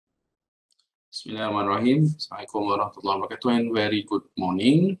Bismillahirrahmanirrahim. Assalamualaikum warahmatullahi wabarakatuh and very good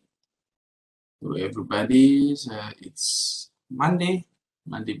morning to everybody. It's Monday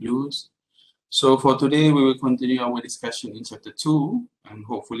Blues. So for today, we will continue our discussion in chapter 2 and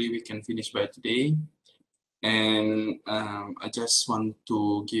hopefully we can finish by today. And I just want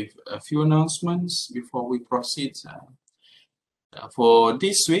to give a few announcements before we proceed. For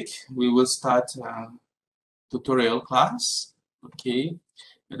this week, we will start tutorial class. Okay.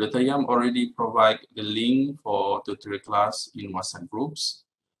 Dr. Yam already provide the link for tutorial class in WhatsApp groups,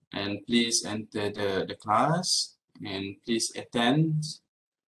 and please enter the class and please attend,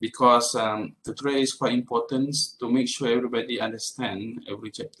 because tutorial is quite important to make sure everybody understand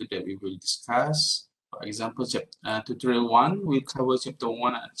every chapter that we will discuss. For example, tutorial 1 will cover chapter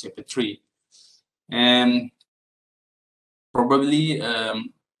 1 and chapter 3, and probably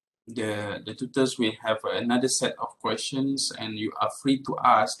the tutors will have another set of questions and you are free to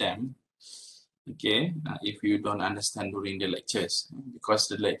ask them, okay, if you don't understand during the lectures, because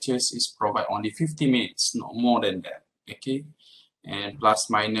the lectures is provide only 50 minutes, not more than that, okay, and plus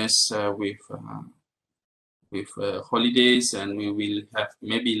minus with holidays, and we will have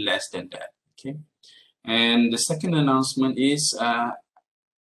maybe less than that, okay. And the second announcement is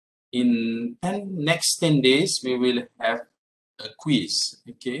in next 10 days we will have a quiz,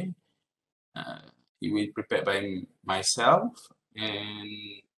 okay. It will prepared by myself, and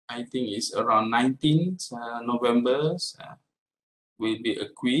I think it's around 19th November will be a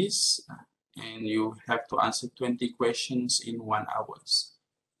quiz, and you have to answer 20 questions in 1 hour.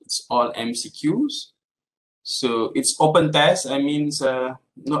 It's all MCQs, so it's open test. I mean,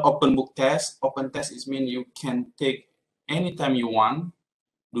 not open book test. Open test is mean you can take anytime you want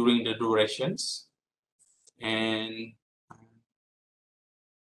during the durations, and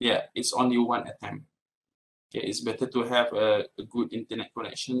yeah, it's only 1 attempt. Okay, it's better to have a good internet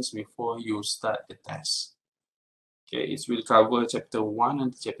connections before you start the test. Okay, it will cover chapter 1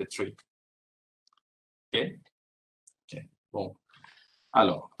 and chapter 3. Okay, boom.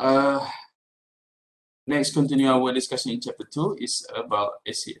 Hello. Next, continue our discussion in chapter 2 is about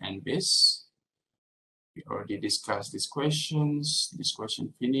acid and base. We already discussed these questions. This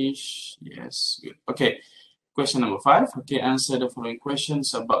question finished. Yes, good. Okay. Question number 5. Okay, answer the following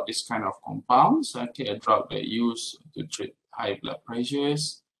questions about this kind of compounds. Okay, a drug that used to treat high blood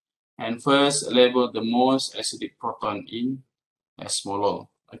pressures. And first, label the most acidic proton in osmolol.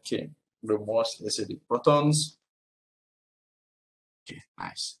 Okay, the most acidic protons. Okay,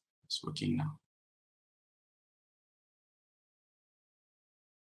 nice. It's working now.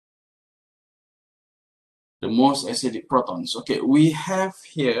 The most acidic protons. Okay, we have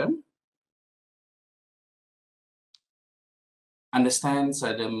here understands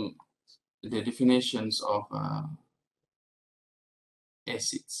the definitions of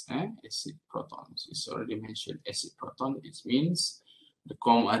acids. Acid protons. It's already mentioned acid proton. It means the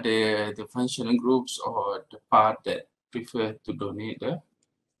functional groups or the part that prefer to donate the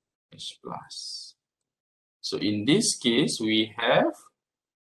H plus. So in this case, we have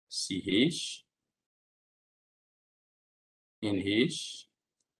CH, NH,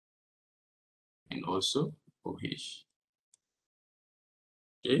 and also OH.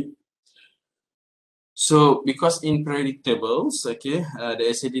 Okay. So because in periodic tables, okay, the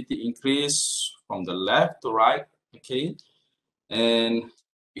acidity increase from the left to right, okay, and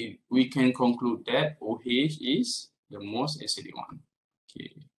we can conclude that OH is the most acidic one. Okay.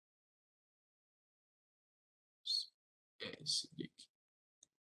 Acidic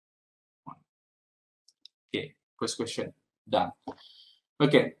one. Okay, first question done.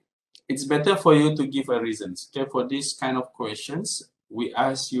 Okay, it's better for you to give a reasons. Okay, for this kind of questions, we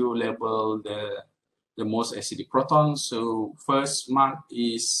ask you label the most acidic proton. So first mark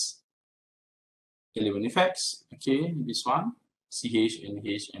is element effects. Okay, this one, CH,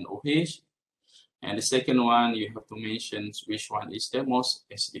 NH, and OH. And the second one, you have to mention which one is the most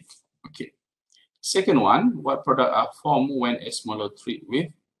acidic. Okay. Second one, what product are formed when osmolar treat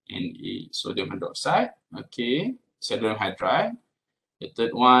with Na, sodium hydroxide? Okay, sodium hydride. The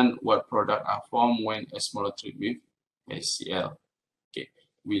third one, what product are formed when osmolar treat with HCl? Okay,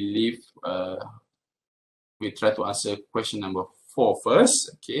 we try to answer question number 4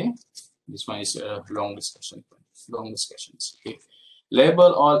 first. Okay, this one is a long discussion. Okay,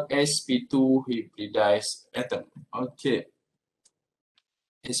 label all sp2 hybridized atom. Okay,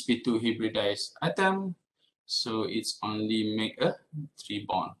 sp2 hybridized atom, so it's only make a 3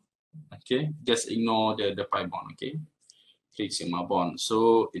 bond. Okay, just ignore the pi bond. Okay, 3 sigma bond,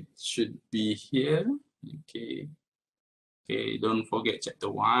 so it should be here. Okay, don't forget chapter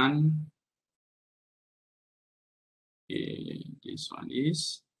 1. Okay, this one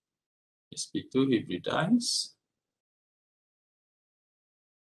is sp2 hybridize.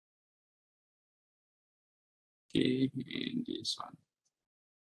 Okay, and this one.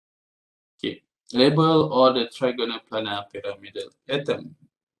 Okay, label all the trigonal planar pyramidal atom.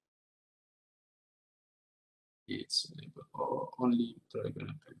 It's label or only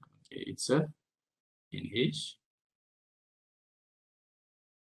trigonal planar. Okay, it's a NH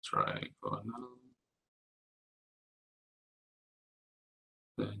trigonal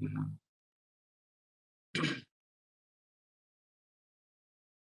planar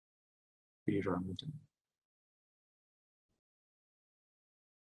pyramidal.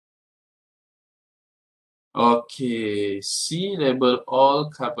 Okay, C label all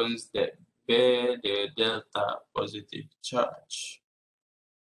carbons that bear the delta positive charge.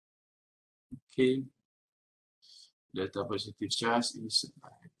 Okay, delta positive charge is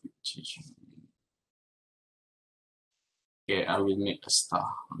okay, I will make a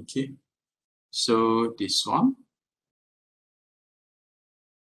star. Okay, so this one,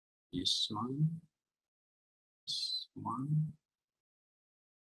 this one, this one,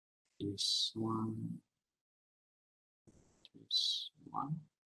 this one, this one,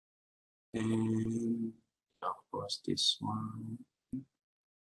 and of course this one,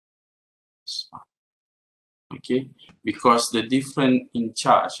 this one. Okay, because the different in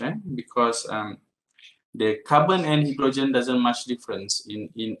charge, because the carbon and hydrogen doesn't much difference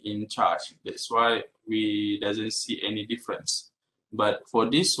in charge. That's why we doesn't see any difference. But for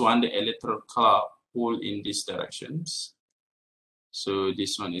this one, the electron cloud pull in these directions. So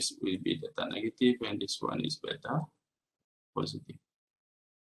this one will be beta negative, and this one is beta positive.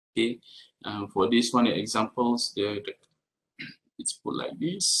 Okay, for this one, the examples, it's put like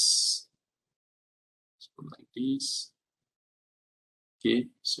this. It's put like this. Okay,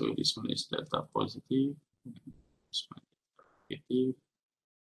 so this one is delta positive. This one negative.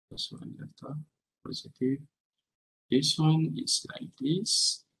 This one delta positive. This one is like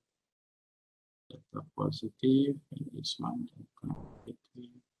this. Delta positive, and this one delta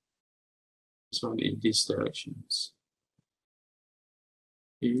negative. This one in these directions.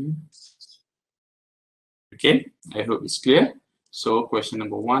 Okay. Okay, I hope it's clear. So question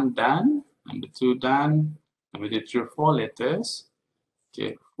number 1 done, number 2 done, number 3, 4 letters.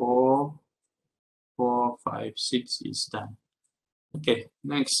 Okay, 4, 4, 5, 6 is done. Okay,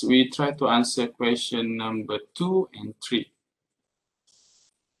 next we try to answer question number 2 and 3.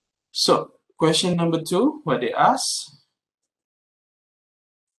 So question number 2, what they ask?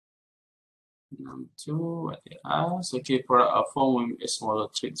 Number 2, what they ask? Okay, for a form with a smaller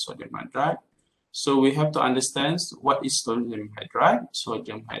treat sodium hydride. So we have to understand what is sodium hydride.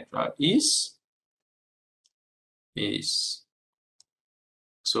 Sodium hydride is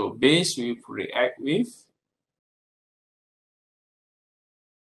so base will react with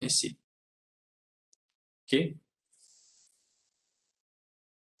acid. Okay.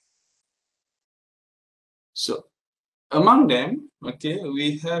 So among them, okay,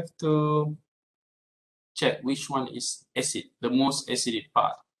 we have to check which one is acid, the most acidic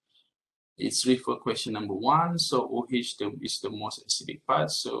part. It's refer question number 1. So OH is the most acidic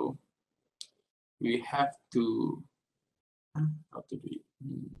part. So we have to how to do it.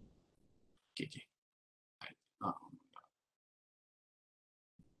 Okay.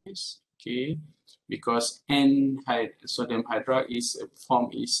 Okay, because sodium hydride is form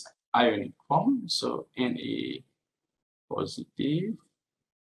is ionic form, so Na positive,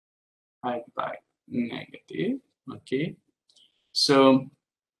 hydride negative. Okay, so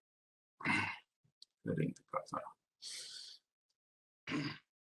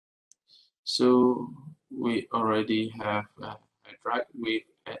we already have hydride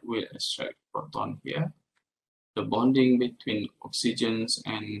with extract proton here. The bonding between oxygens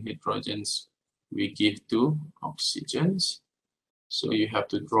and hydrogens we give to oxygens. So you have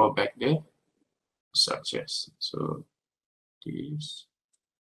to draw back the structures. So this.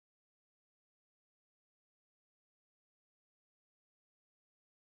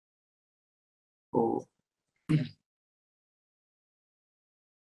 Oh,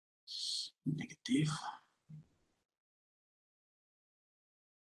 negative.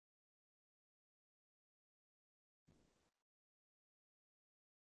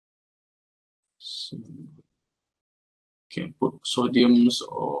 So can put sodiums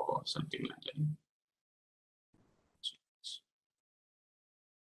or something like that.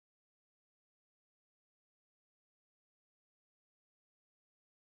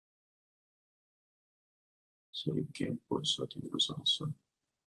 So you can put sodiums also.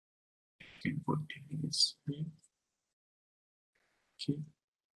 You can put this here. Okay.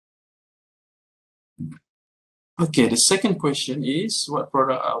 Okay, the second question is what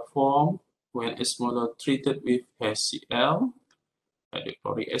product are formed when a molecule treated with HCl?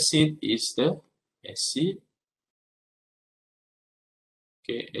 Hydrochloric acid is the acid.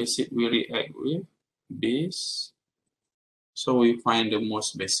 Okay, acid will react with base. So we find the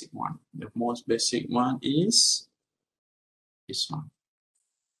most basic one. The most basic one is this one.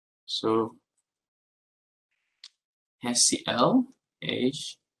 So HCl,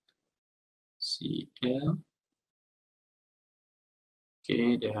 HCl.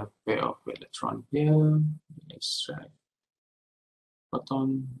 Okay, they have pair of electron here. Let's try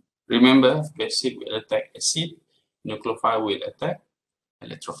proton. Remember, basic will attack acid, nucleophile will attack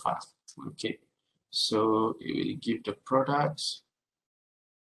electrophile. Okay, so it will give the products.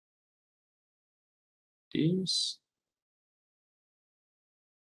 This.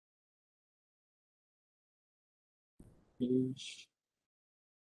 Fish.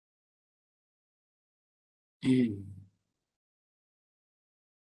 In.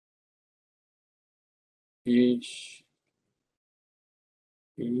 Fish.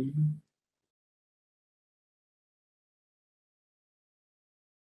 In.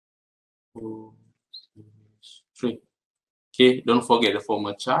 4, 6, 3. Okay, don't forget the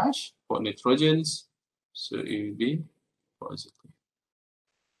formal charge for nitrogens. So it will be positive.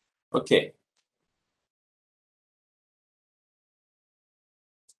 Okay.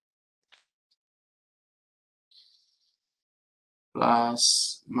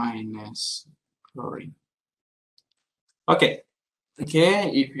 Plus, minus chlorine. Okay. Okay,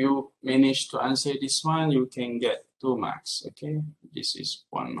 if you manage to answer this one, you can get 2 marks. Okay, this is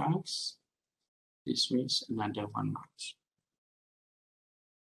 1 marks. This means another 1 marks.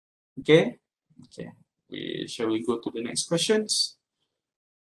 Okay. Okay. Shall we go to the next questions?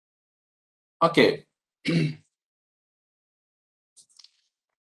 Okay.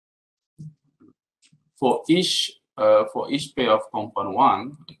 For each pair of compound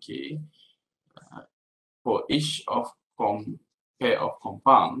 1, okay, for each of pair of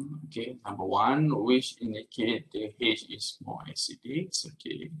compound, okay, number 1, which indicate the H is more acidic,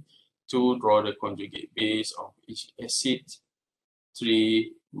 okay. 2, draw the conjugate base of each acid.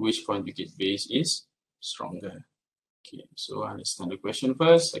 3, which conjugate base is stronger. Okay, so understand the question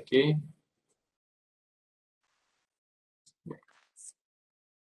first, okay.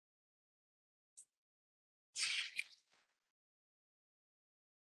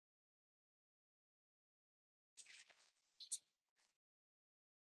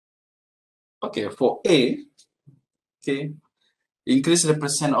 Okay, for A, okay, increase the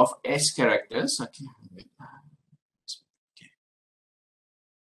percent of S characters, okay.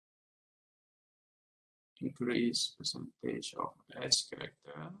 Increase percentage of S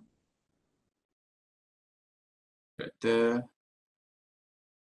character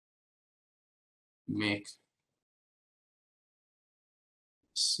make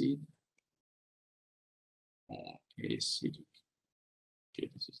acid more acidic. Okay,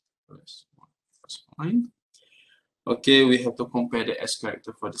 this is the first point. Okay, we have to compare the S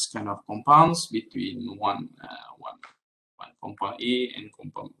character for this kind of compounds between one compound A and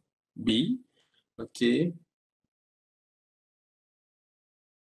compound B. Okay.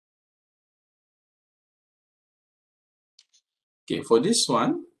 Okay, for this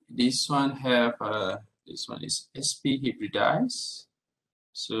one have this one is sp hybridized,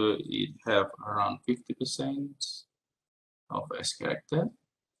 so it have around 50% of S character.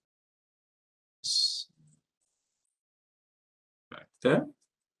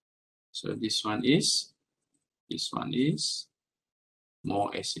 So this one is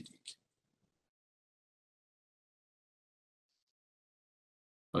more acidic.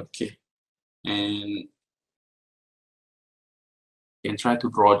 Okay, and you can try to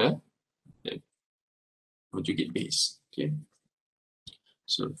draw the conjugate base. Okay,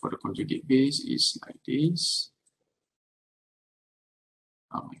 so for the conjugate base is like this.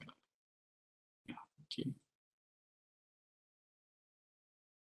 Oh my god. Yeah, okay.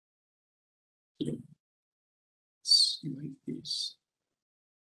 Yeah. It's like this.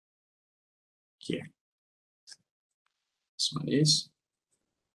 Okay. This one is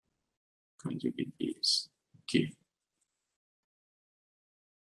conjugate base. Okay.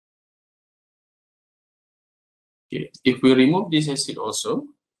 Okay, if we remove this acid also,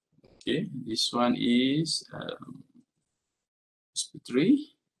 okay, this one is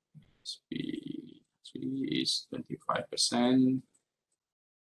sp3. sp3 is 25%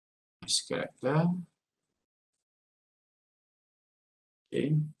 S character.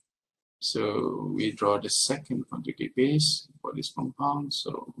 Okay, so we draw the second conjugate base for this compound.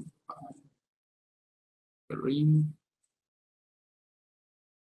 So the ring.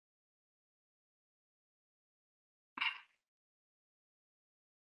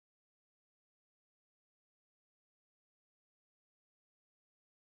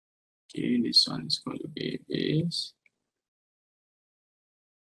 Okay, this one is going to be base.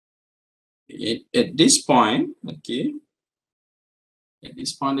 At this point, okay, at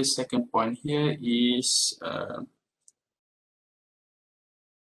this point, the second point here is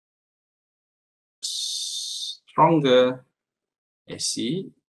stronger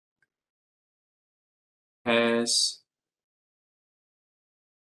acid has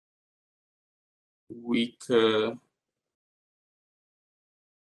weaker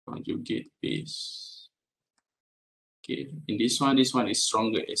conjugate base. Okay, in this one is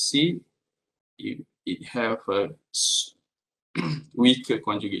stronger acid. It have a weaker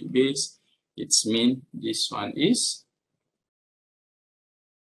conjugate base. It's mean this one is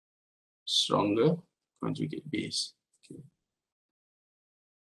stronger conjugate base. Okay.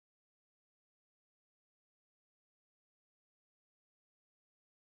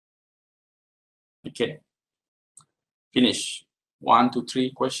 Okay. Finish. 1 to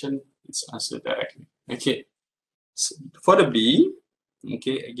 3 question. It's answered directly. Okay. So for the B,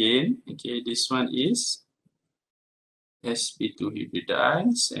 okay, again, okay, this one is sp2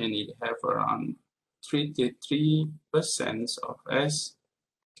 hybridized and it have around 33% of S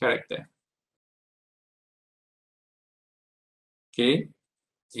character. Okay,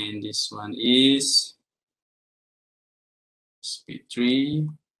 and this one is sp3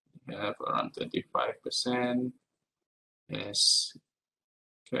 have around 35% S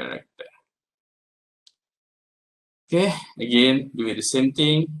character. Okay, again, do it the same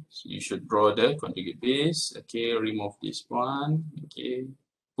thing. So you should draw the conjugate base. Okay, remove this one. Okay,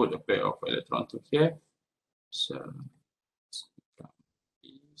 put a pair of electron to here. So let's become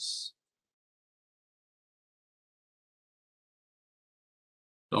this.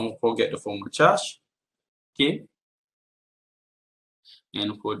 Don't forget the formal charge. Okay,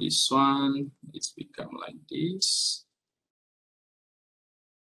 and for this one, it's become like this.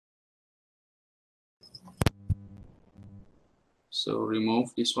 So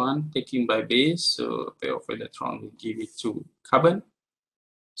remove this one, taking by base. So a pair of electron will give it to carbon.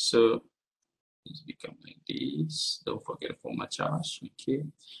 So it's become like this. Don't forget the formal charge. Okay.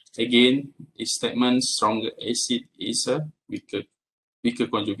 Again, this statement stronger acid is a weaker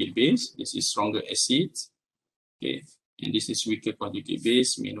conjugate base. This is stronger acid. Okay. And this is weaker conjugate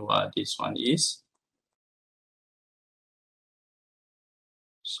base. Meanwhile, this one is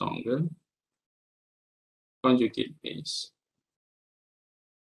stronger conjugate base.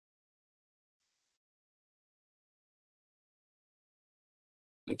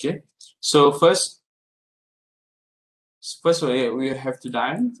 Okay. So first we have to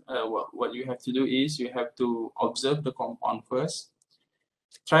done. What you have to do is you have to observe the compound first.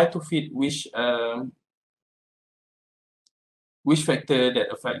 Try to fit which factor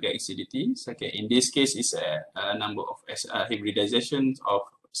that affect the acidities. Okay, in this case, it's a number of hybridization of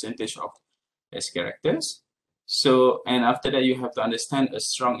percentage of S characters. So, and after that, you have to understand a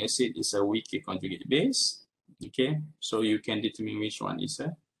strong acid is a weaker conjugate base. Okay, so you can determine which one is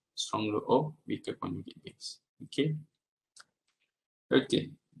a stronger or weaker conjugate base. Okay. Okay,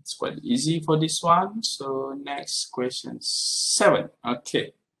 it's quite easy for this one. So next question 7.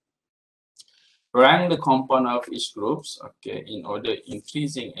 Okay. Rank the compound of each groups. Okay, in order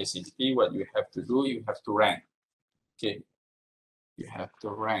increasing acidity, what you have to do, you have to rank. Okay, you have to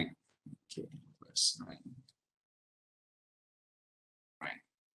rank. Okay, let's rank. Rank.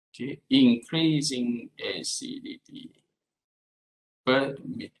 Okay, increasing acidity. But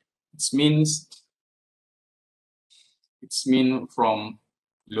it means from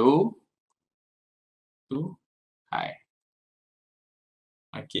low to high.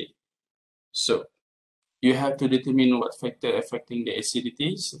 Okay, so you have to determine what factor affecting the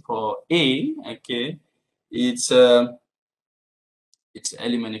acidities. For A, okay, it's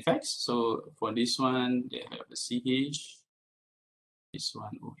element effects. So for this one, they have a CH, this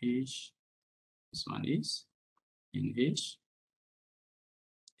one OH, this one is NH.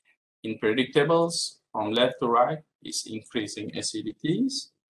 In predictables, from left to right, is increasing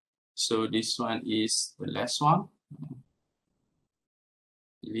acidities. So this one is the last one.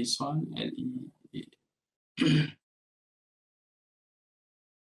 This one, LE.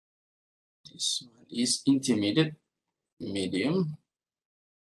 This one is intermediate, medium.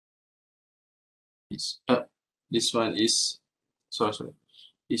 This one is, sorry,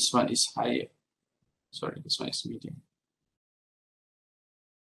 this one is higher. Sorry, this one is medium.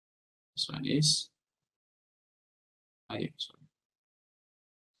 This one is higher, sorry.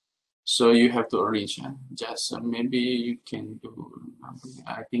 So you have to arrange, just maybe you can do,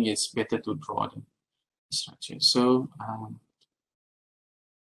 I think it's better to draw the structure. So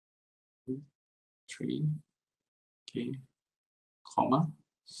 2, 3, okay, comma.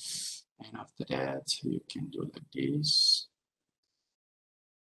 And after that, you can do like this,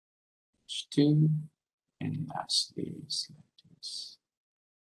 H2, and lastly is like this.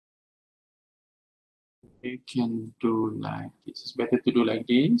 You can do like this. It's better to do like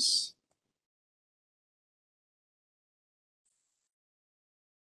this.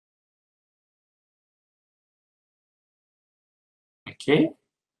 Okay,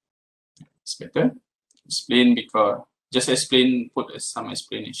 it's better. Explain because just explain, put some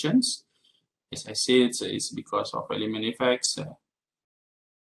explanations. As I said, it's because of element effects,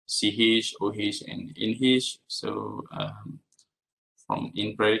 CH, OH, and NH. So from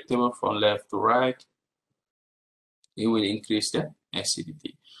unpredictable from left to right, it will increase the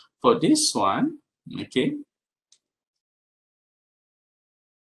acidity. For this one, okay,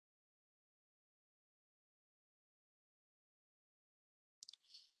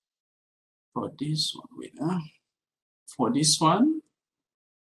 for this one, wait, for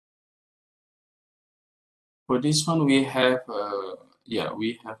this one, we have, yeah,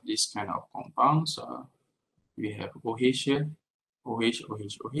 we have this kind of compounds. We have OH here, OH,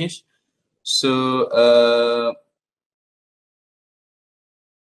 OH, OH. So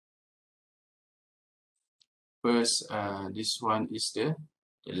first, this one is the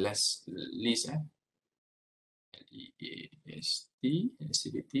least LEAST,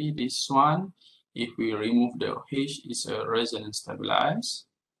 acidity. This one, if we remove the OH, is a resonance stabilized.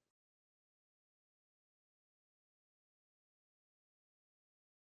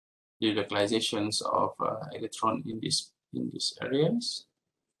 The localizations of electron in these areas,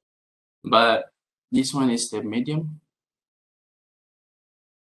 but this one is the medium.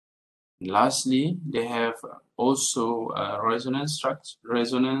 Lastly, they have also a resonance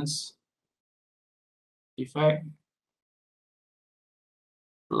effect,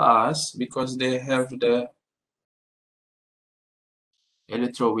 plus because they have the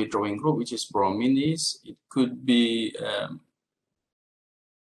electron withdrawing group, which is bromine, it could be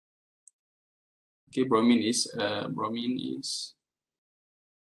okay, bromine is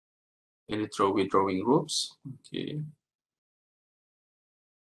electron withdrawing groups. Okay,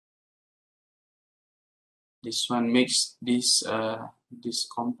 this one makes this this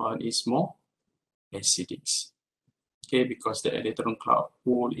compound is more acidic. Okay, because the electron cloud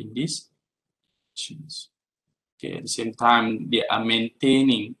hole in this. Okay, at the same time they are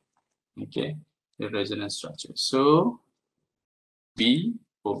maintaining, okay, the resonance structure. So B,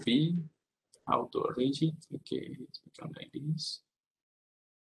 for B, how to arrange it? Okay, it's become like this.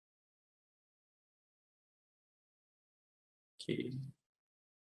 Okay.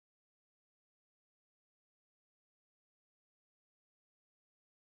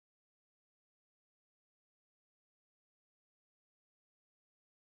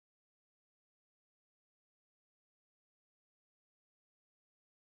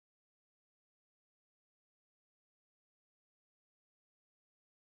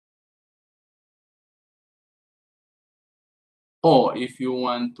 Or if you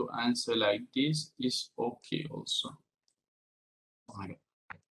want to answer like this, is okay also.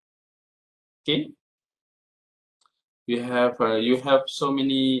 Okay. You have so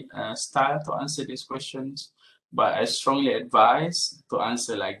many styles to answer these questions, but I strongly advise to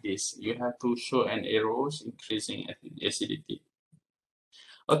answer like this. You have to show an arrows increasing acidity.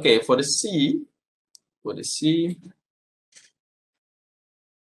 Okay, for the C, for the C,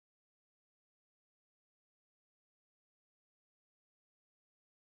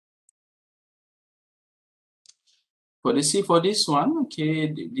 for the C, for this one,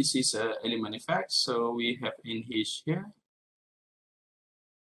 okay, this is element effect. So we have NH here,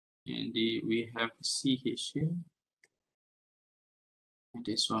 and we have CH here, and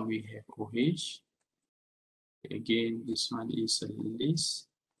this one we have OH. Again, this one is least.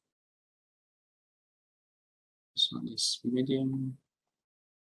 This one is medium.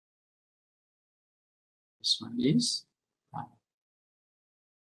 This one is high.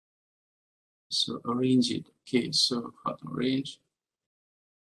 So arrange it. Okay, so how to arrange?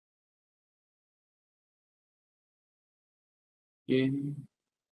 Okay.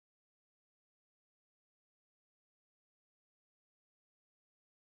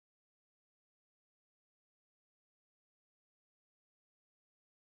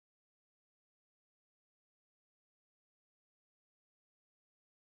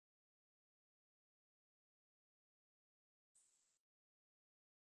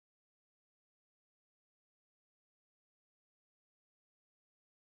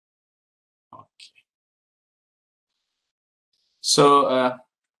 Okay. So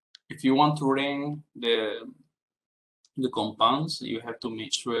if you want to rank the compounds, you have to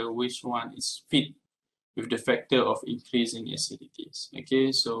make sure which one is fit with the factor of increasing acidities.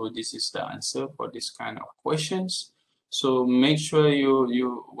 Okay, so this is the answer for this kind of questions. So make sure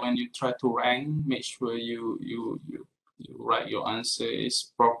you when you try to rank, make sure you write your answer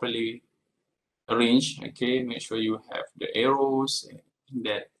is properly arranged. Okay, make sure you have the arrows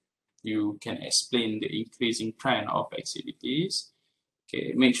that you can explain the increasing trend of acidities.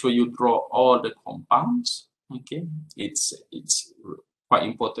 Okay, make sure you draw all the compounds. Okay, it's quite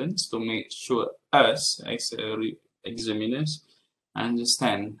important to make sure us as examiners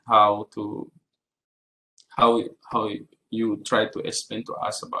understand how you try to explain to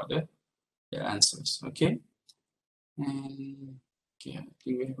us about the answers. Okay, and okay, I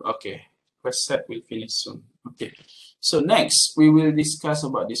think we have, okay, quest set will finish soon. Okay, so next we will discuss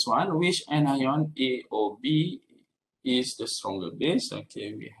about this one, which anion, A or B, is the stronger base.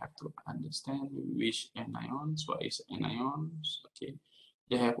 Okay, we have to understand which anions, what is anions. Okay,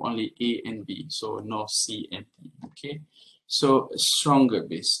 they have only A and B, so no C and P. Okay, so stronger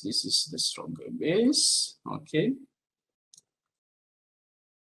base, this is the stronger base. Okay,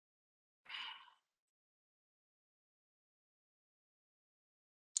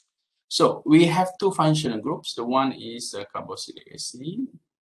 so we have two functional groups. The one is carboxylic acid.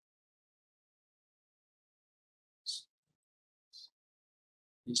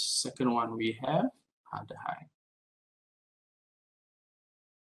 The second one we have aldehyde.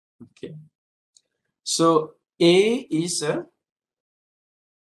 Okay, so A is a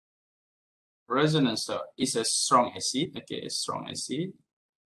resonance, is a strong acid. Okay, a strong acid.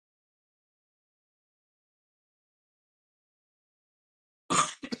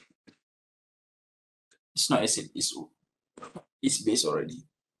 It's not acid, it's base already.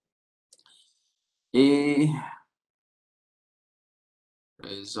 A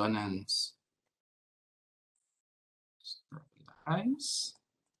resonance stabilize.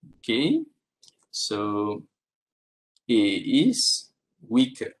 Okay, so A is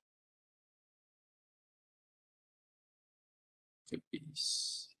weaker.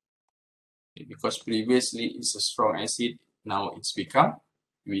 Base. Okay, because previously it's a strong acid, now it's become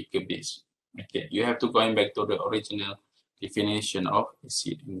weaker base. Okay, you have to go back to the original definition of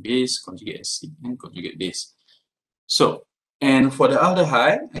acid and base, conjugate acid and conjugate base. So, and for the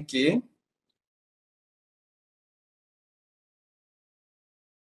aldehyde, okay,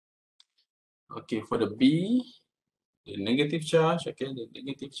 okay, for the B, the negative charge, okay, the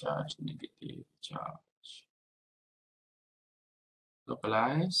negative charge,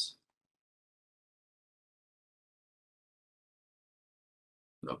 localize,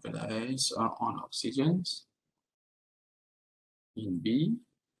 on oxygens in B.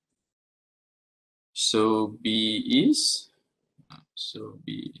 So B is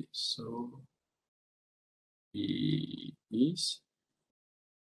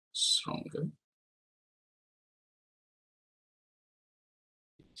stronger.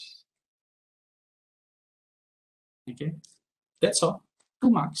 Okay, that's all. 2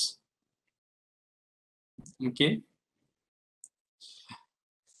 marks. Okay.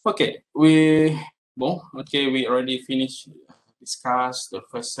 Okay, we already finished discuss the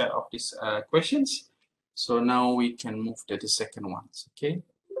first set of these questions. So now we can move to the second ones. Okay,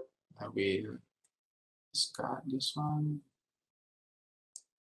 I will discard this one.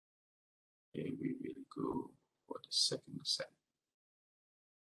 Okay, we will go for the second set.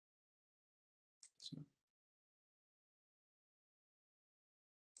 So,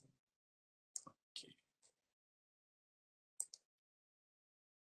 okay.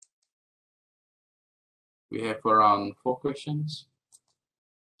 We have around 4 questions.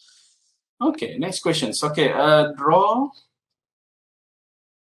 Okay, next questions. Okay, draw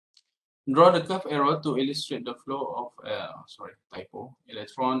the curve arrow to illustrate the flow of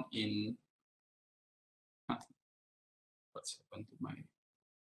electron in what's happened to my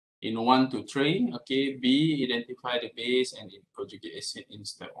in 1 to 3. Okay, B, identify the base and conjugate acid in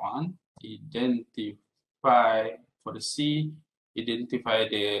step 1. Identify for the C, identify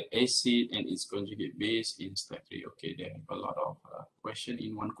the acid and its conjugate base in step 3. Okay, they have a lot of question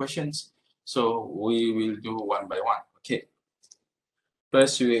in one questions, so we will do one by one. Okay,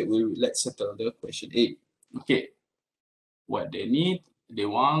 first let's settle the question A. Okay, what they need, they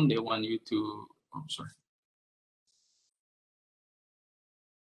want you to, oh, sorry.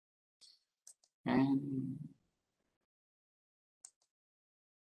 And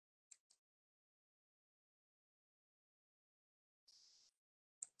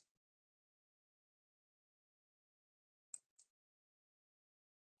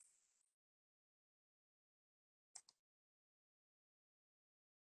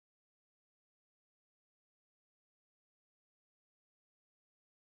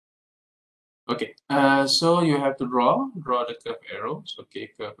Okay, so you have to draw the curve arrows.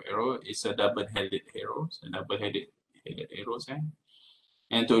 Okay, curve arrow is a double-headed arrows, arrows, eh?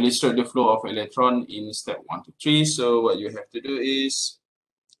 And to illustrate the flow of electron in step 1 to 3, so what you have to do is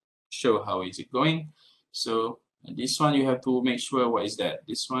show how is it going. So this one you have to make sure what is that.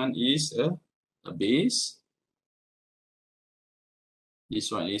 This one is a base.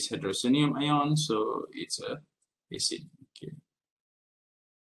 This one is hydrogenium ion, so it's a acid. Okay,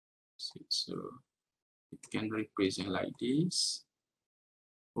 so it can represent like this.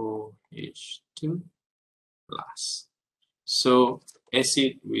 OH2 plus. So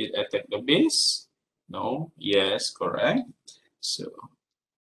acid will attack the base. No, yes, correct. So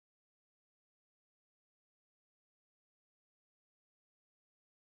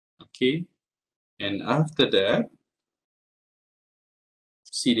okay, and after that,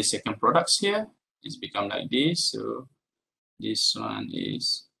 see the second products here. It's become like this. So this one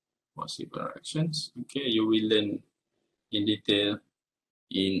is possible reactions. Okay, you will learn in detail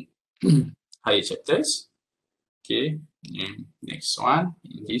in higher chapters. Okay, and next one.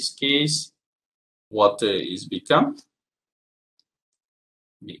 In this case, water is become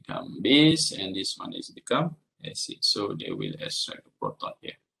base, and this one is become acid. So they will extract the proton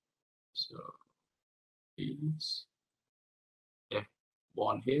here. So this F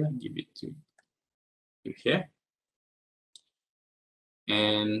bond here, give it to here.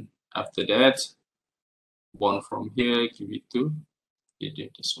 And after that, bond from here, give it to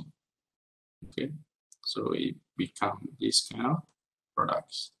this one. Okay, so it become this kind of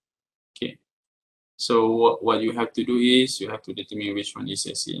products. Okay, so what you have to do is you have to determine which one is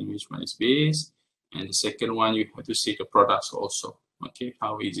acid and which one is base. And the second one, you have to see the products also. Okay,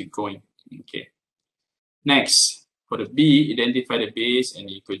 how is it going? Okay. Next, for the B, identify the base and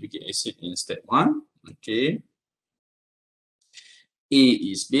conjugate acid in step 1. Okay. A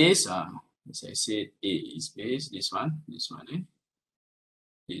is base. As I said, A is base. This one, This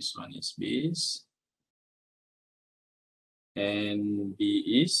one is base. And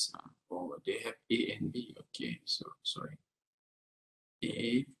B is, oh, they have A and B. Okay, so sorry.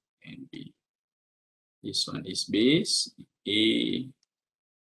 A and B. This one is base. A,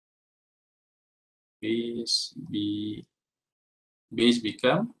 base, B. Base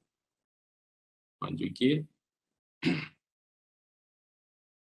become conjugate.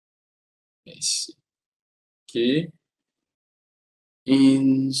 Yes. Okay.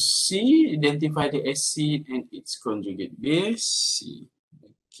 In C, identify the acid and its conjugate base. C.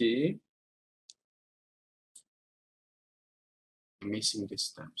 Okay. I'm missing the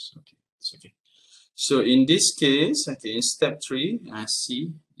steps. Okay, it's okay. So in this case, okay, in step 3,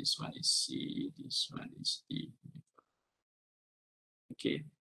 C. This one is C. This one is D. Okay.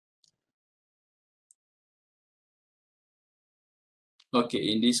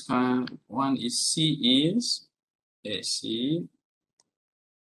 Okay, in this one is C is acid.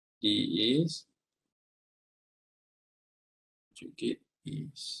 D is conjugate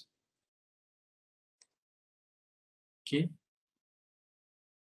is. Okay.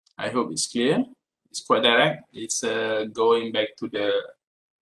 I hope it's clear. It's quite direct. It's going back to the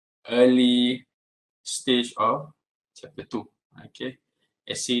early stage of chapter 2. Okay.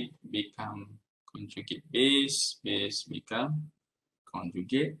 Acid become conjugate base. Base become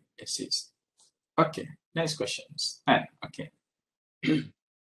conjugate acids. Okay. Next questions. Okay.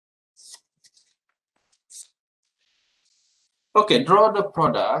 Okay. Draw the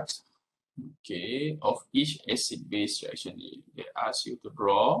product. Okay, of each acid-base reaction. They ask you to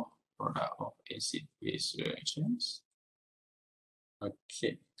draw product of acid-base reactions.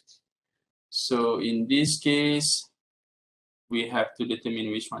 Okay. So in this case, we have to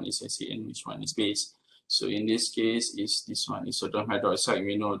determine which one is acid and which one is base. So in this case, this one is sodium hydroxide.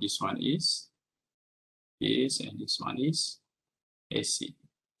 We know this one is base and this one is acid.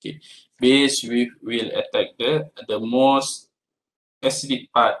 Okay, base will attack the most acidic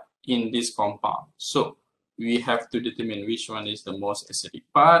part in this compound. So we have to determine which one is the most acidic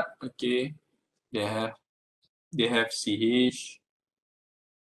part. Okay, they have CH,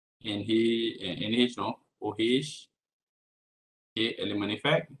 NH, no, OH, okay, element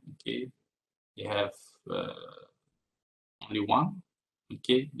effect. Okay, they have only one.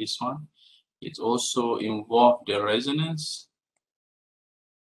 Okay, this one. It also involved the resonance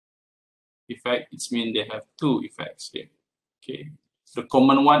effect. It means they have two effects here. Okay, the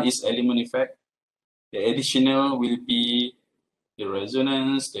common one is element effect. The additional will be the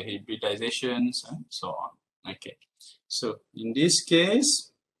resonance, the hybridizations, and so on. Okay, so in this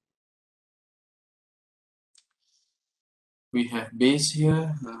case, we have base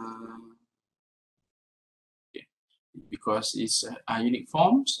here. Okay. It because it's a unique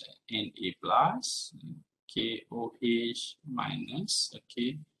forms, Na plus, KOH minus,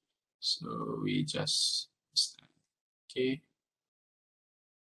 okay. So we just, okay.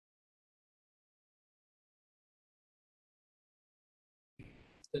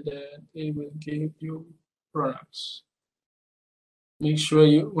 Then it will give you products. Make sure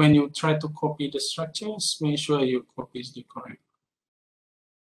you, when you try to copy the structures, make sure you copy the correct.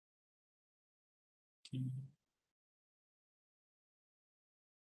 Okay.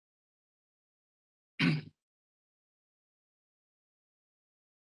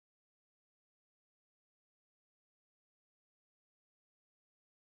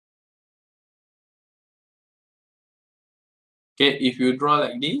 Okay, if you draw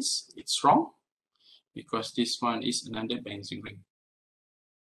like this, it's wrong because this one is another benzene ring.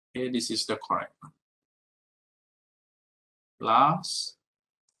 Okay, this is the correct one. Plus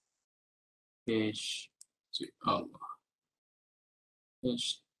H2,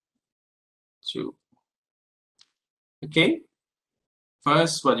 H2. Okay,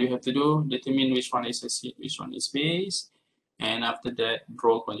 first what you have to do, determine which one is acid, which one is base, and after that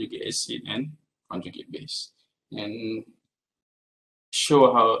draw conjugate acid and conjugate base, and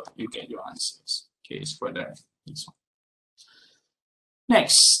show how you get your answers. Okay, it's for that.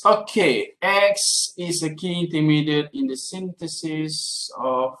 Next, okay, X is a key intermediate in the synthesis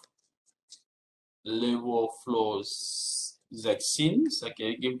of levofloxacins.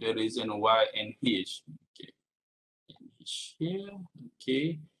 Okay, give the reason why and pH. Okay, pH here.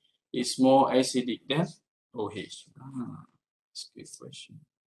 Okay, it's more acidic than OH. That's a good question.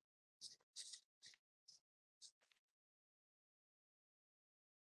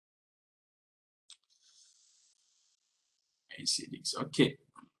 Acidic. Okay.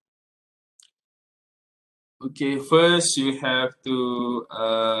 Okay, first you have to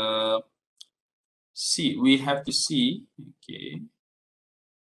see. We have to see. Okay,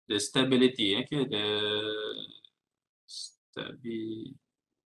 the stability. Okay, the stability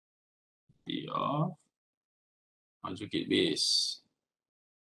of conjugate base.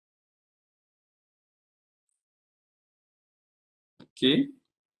 Okay,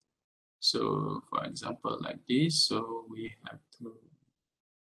 so for example like this, so we have to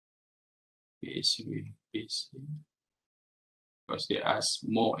base because they ask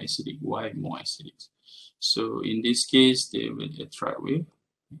more acidic. Why more acidic? So in this case, they will attract with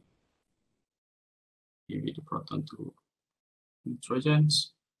maybe the proton to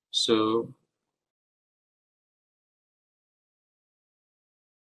nitrogens. So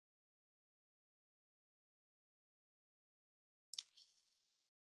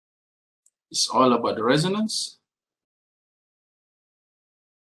it's all about the resonance.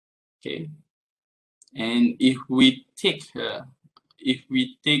 Okay, and if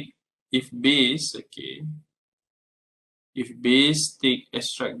base, okay, if base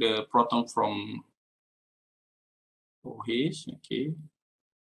extract the proton from OH, okay,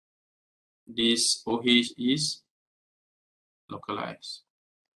 this OH is localized.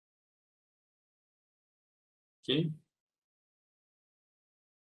 Okay,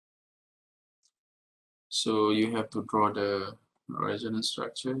 so you have to draw the resonance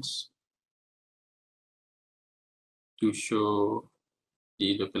structures to show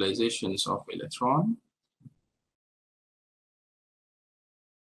the localizations of electron.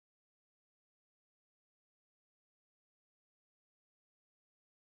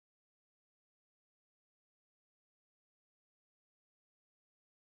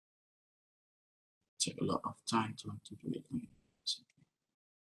 Take a lot of time to do it.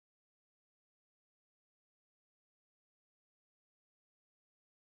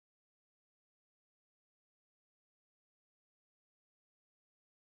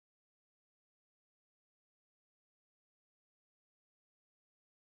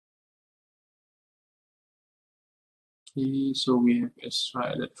 Okay, so we have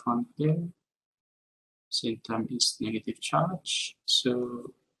extra electron here. Same time is negative charge.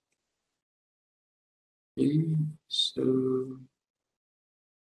 So okay, so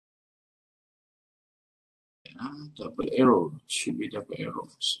double arrow should be double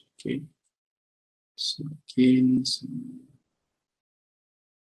arrows. Okay, so again,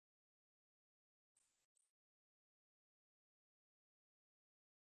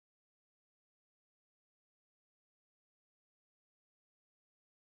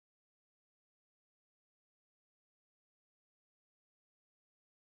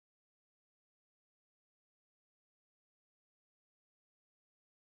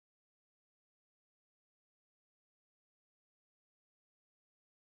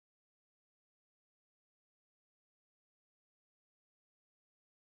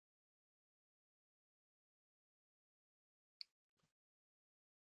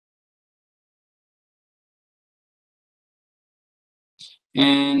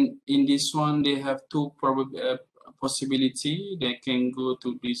 And in this one, they have two possibility. They can go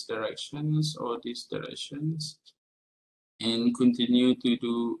to these directions or these directions and continue to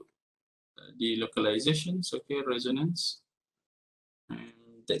do the localizations, okay, resonance. And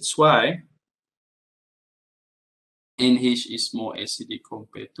that's why NH is more acidic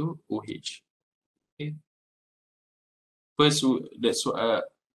compared to OH. Okay. First,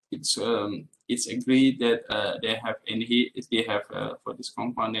 it's agreed that they have NH. They have for this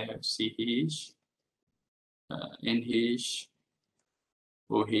compound they have CH, NH,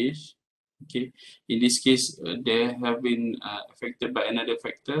 OH. Okay. In this case, they have been affected by another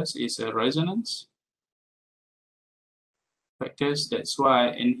factors is a resonance factors. That's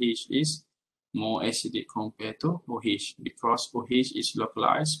why NH is more acidic compared to OH because OH is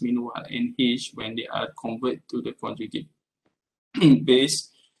localized. Meanwhile, NH, when they are converted to the conjugate base,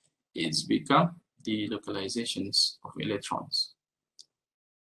 it's become the localizations of electrons.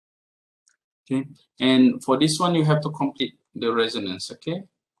 Okay, and for this one, you have to complete the resonance. Okay,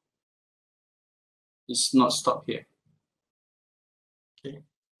 it's not stop here. Okay,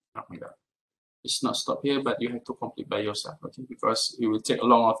 oh my God. It's not stop here, but you have to complete by yourself, okay? Because it will take a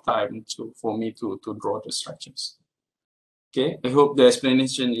long of time for me to draw the structures. Okay, I hope the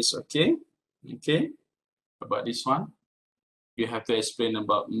explanation is okay. Okay, about this one. You have to explain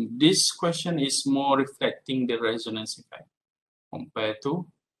about this question is more reflecting the resonance effect compared to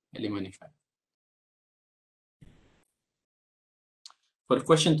element effect. For the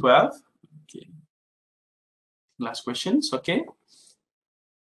question 12, okay. Last questions, okay.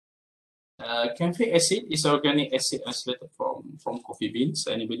 Camphic acid is organic acid isolated from coffee beans.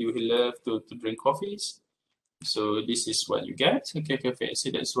 Anybody who love to drink coffees? So this is what you get. Okay, camphic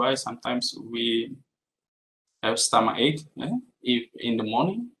acid. That's why sometimes we have stomach ache if in the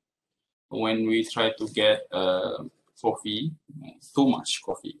morning when we try to get coffee, too much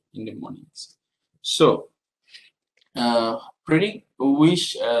coffee in the mornings. So predict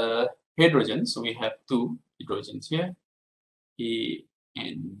which hydrogens. So we have two hydrogens here, A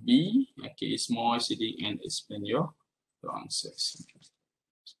and B. Okay, it's more acidic and explain your answers.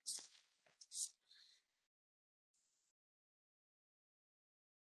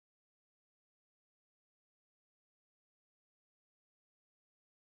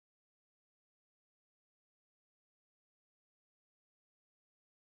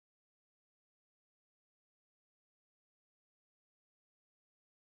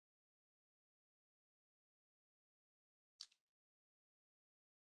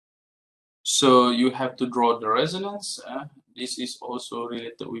 So you have to draw the resonance. This is also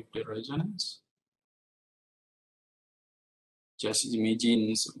related with the resonance. Just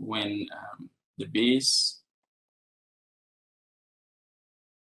imagine when the base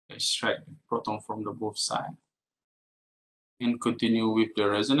extract proton from the both side and continue with the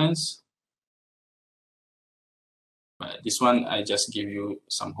resonance. But this one I just give you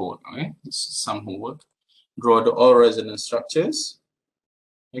some homework. Okay, this is some homework. Draw the all resonance structures.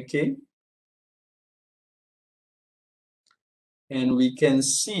 Okay, and we can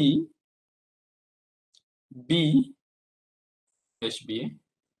see B, HB,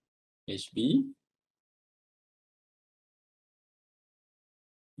 HB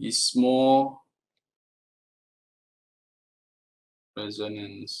is more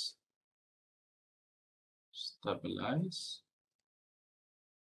resonance stabilized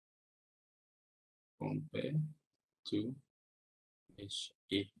compared to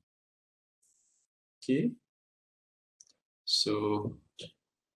HA. Okay, so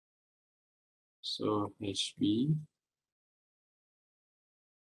HB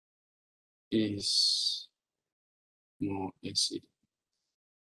is more acidic.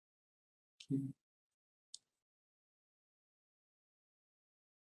 Okay.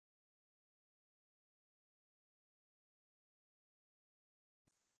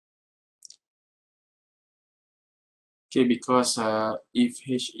 Okay, because if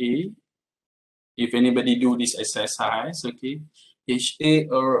HA, if anybody do this exercise, okay, HA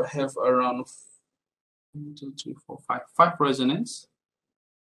or have around 1, 2, 3, 4, 5 resonance.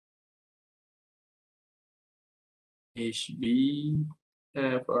 HB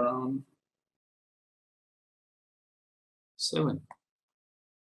have around 7.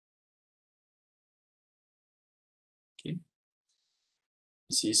 Okay,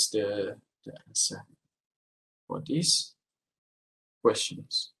 this is the answer for these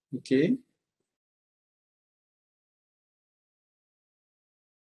questions. Okay.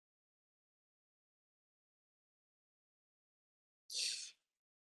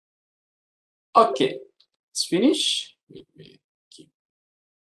 Okay, it's finished. Wait.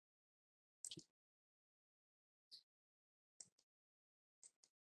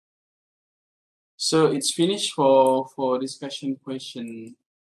 So it's finished for discussion question,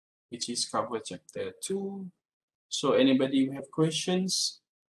 which is cover chapter 2. So anybody who have questions?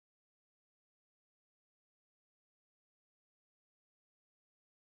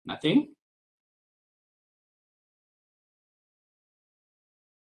 Nothing?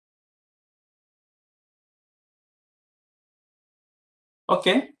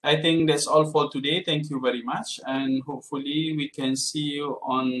 Okay, I think that's all for today. Thank you very much, and hopefully we can see you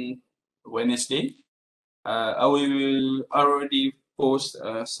on Wednesday. I will already post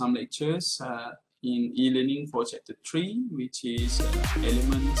some lectures in e-learning for chapter 3, which is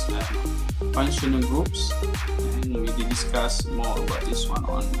elements and functional groups, and we will discuss more about this one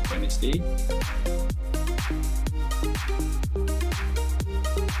on Wednesday.